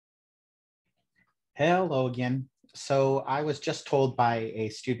Hello again. So I was just told by a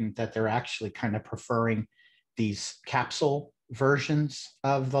student that they're actually kind of preferring these capsule versions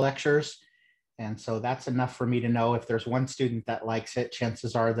of the lectures. And so that's enough for me to know if there's one student that likes it,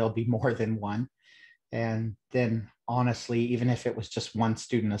 chances are there'll be more than one. And then honestly, even if it was just one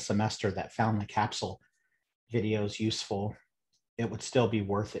student a semester that found the capsule videos useful, it would still be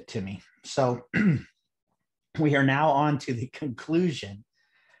worth it to me. So we are now on to the conclusion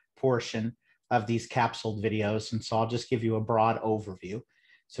portion of these capsuled videos. And so I'll just give you a broad overview.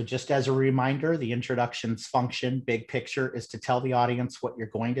 So just as a reminder, the introduction's function, big picture, is to tell the audience what you're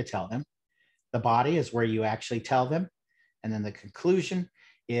going to tell them. The body is where you actually tell them. And then the conclusion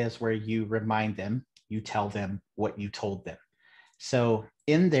is where you remind them, you tell them what you told them. So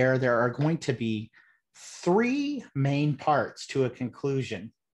in there are going to be three main parts to a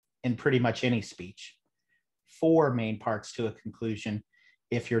conclusion in pretty much any speech, four main parts to a conclusion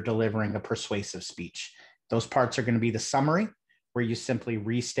if you're delivering a persuasive speech. Those parts are going to be the summary, where you simply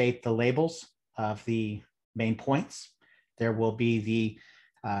restate the labels of the main points. There will be the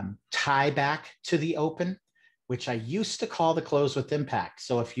tie back to the open, which I used to call the close with impact.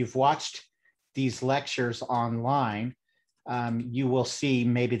 So if you've watched these lectures online, you will see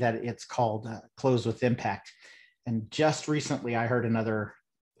maybe that it's called close with impact. And just recently, I heard another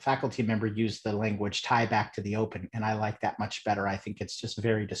faculty member use the language tie back to the open, and I like that much better. I think it's just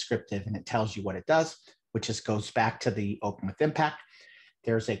very descriptive and it tells you what it does, which is goes back to the open with impact.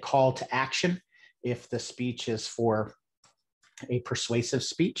 There's a call to action if the speech is for a persuasive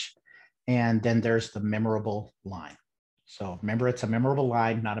speech, and then there's the memorable line. So remember, it's a memorable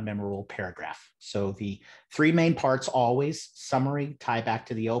line, not a memorable paragraph. So the three main parts always: summary, tie back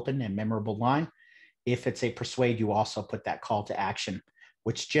to the open, and memorable line. If it's a persuade, you also put that call to action,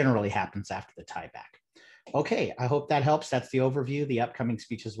 which generally happens after the tie back. Okay, I hope that helps. That's the overview. The upcoming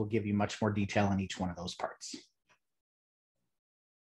speeches will give you much more detail on each one of those parts.